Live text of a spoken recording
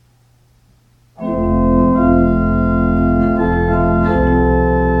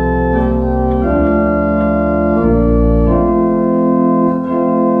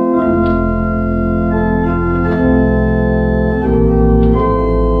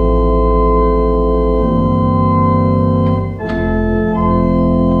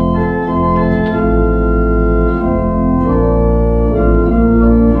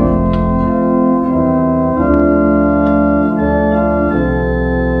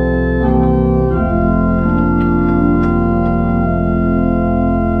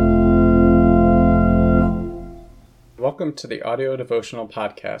Welcome to the audio devotional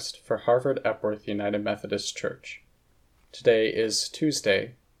podcast for Harvard Epworth United Methodist Church. Today is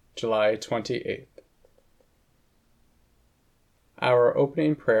Tuesday, July 28th. Our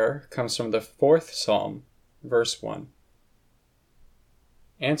opening prayer comes from the 4th Psalm, verse 1.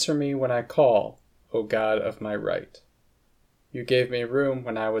 Answer me when I call, O God of my right. You gave me room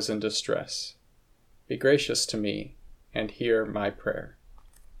when I was in distress. Be gracious to me and hear my prayer.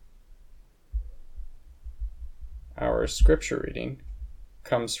 Our scripture reading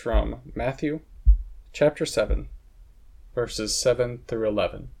comes from Matthew chapter 7, verses 7 through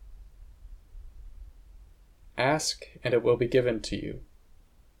 11. Ask, and it will be given to you.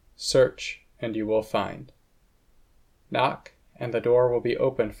 Search, and you will find. Knock, and the door will be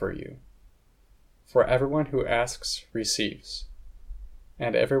opened for you. For everyone who asks receives,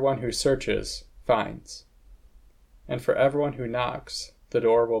 and everyone who searches finds. And for everyone who knocks, the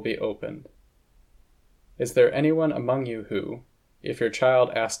door will be opened. Is there anyone among you who, if your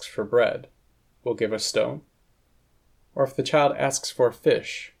child asks for bread, will give a stone? Or if the child asks for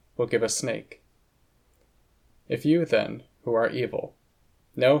fish, will give a snake? If you then, who are evil,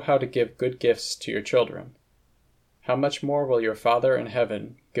 know how to give good gifts to your children, how much more will your Father in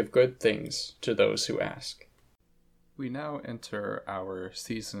heaven give good things to those who ask? We now enter our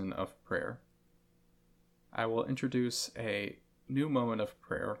season of prayer. I will introduce a new moment of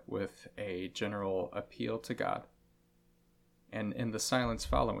prayer with a general appeal to God. And in the silence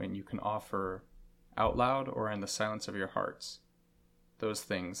following, you can offer out loud or in the silence of your hearts those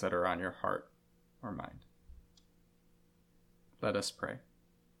things that are on your heart or mind. Let us pray.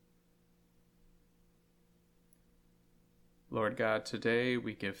 Lord God, today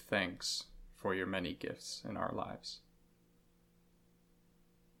we give thanks for your many gifts in our lives.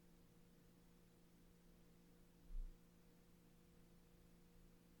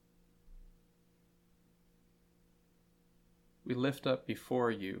 We lift up before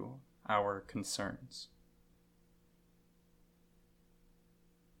you our concerns.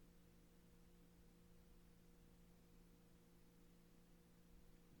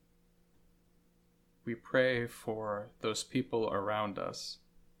 We pray for those people around us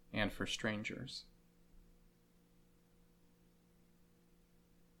and for strangers.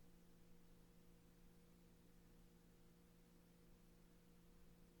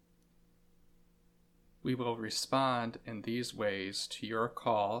 We will respond in these ways to your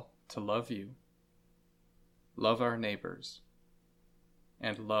call to love you, love our neighbors,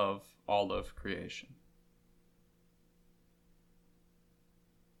 and love all of creation.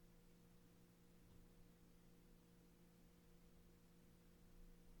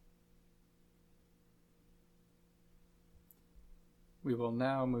 We will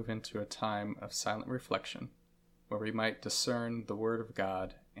now move into a time of silent reflection, where we might discern the Word of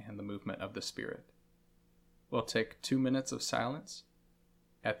God and the movement of the Spirit. We'll take 2 minutes of silence,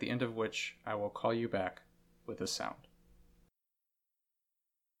 at the end of which I will call you back with a sound.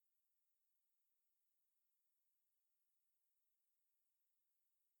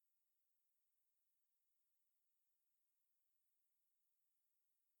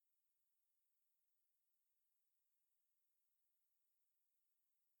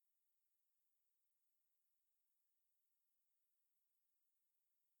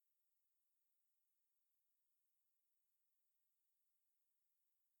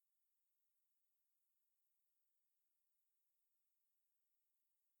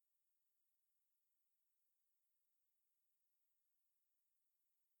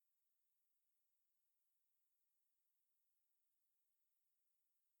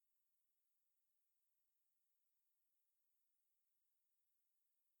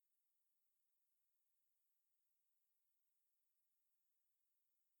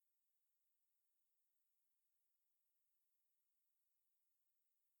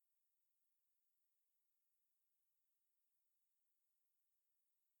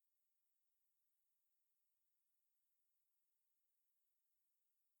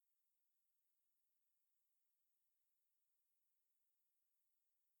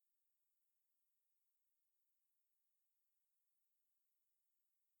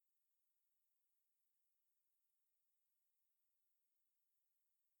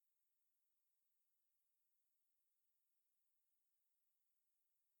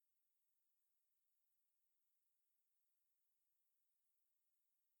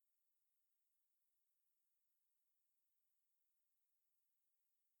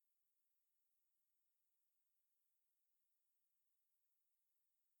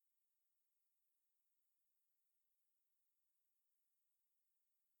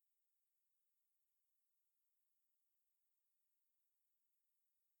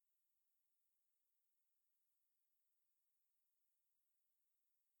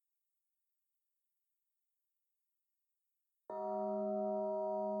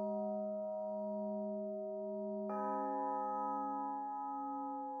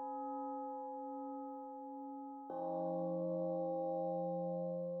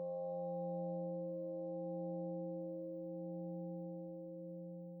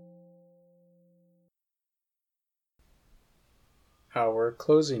 Our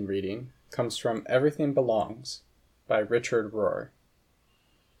closing reading comes from Everything Belongs by Richard Rohr.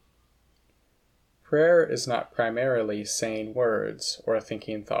 Prayer is not primarily saying words or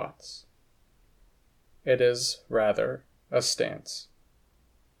thinking thoughts. It is, rather, a stance.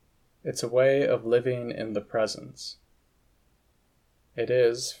 It's a way of living in the presence. It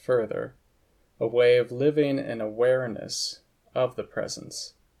is, further, a way of living in awareness of the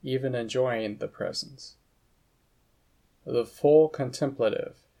presence, even enjoying the presence. The full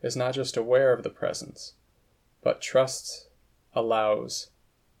contemplative is not just aware of the presence, but trusts, allows,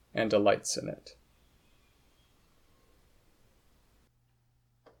 and delights in it.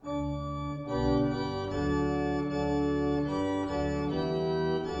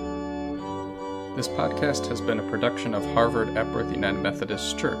 This podcast has been a production of Harvard Epworth United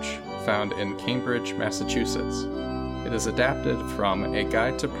Methodist Church, found in Cambridge, Massachusetts. It is adapted from A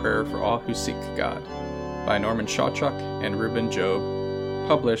Guide to Prayer for All Who Seek God, by Norman Shawchuck and Reuben Job,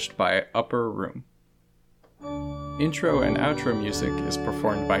 published by Upper Room. Intro and outro music is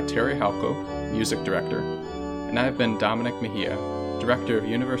performed by Terry Halko, music director, and I have been Dominic Mejia, director of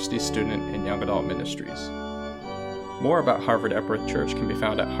University Student and Young Adult Ministries. More about Harvard Epworth Church can be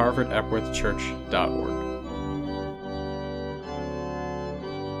found at harvardepworthchurch.org.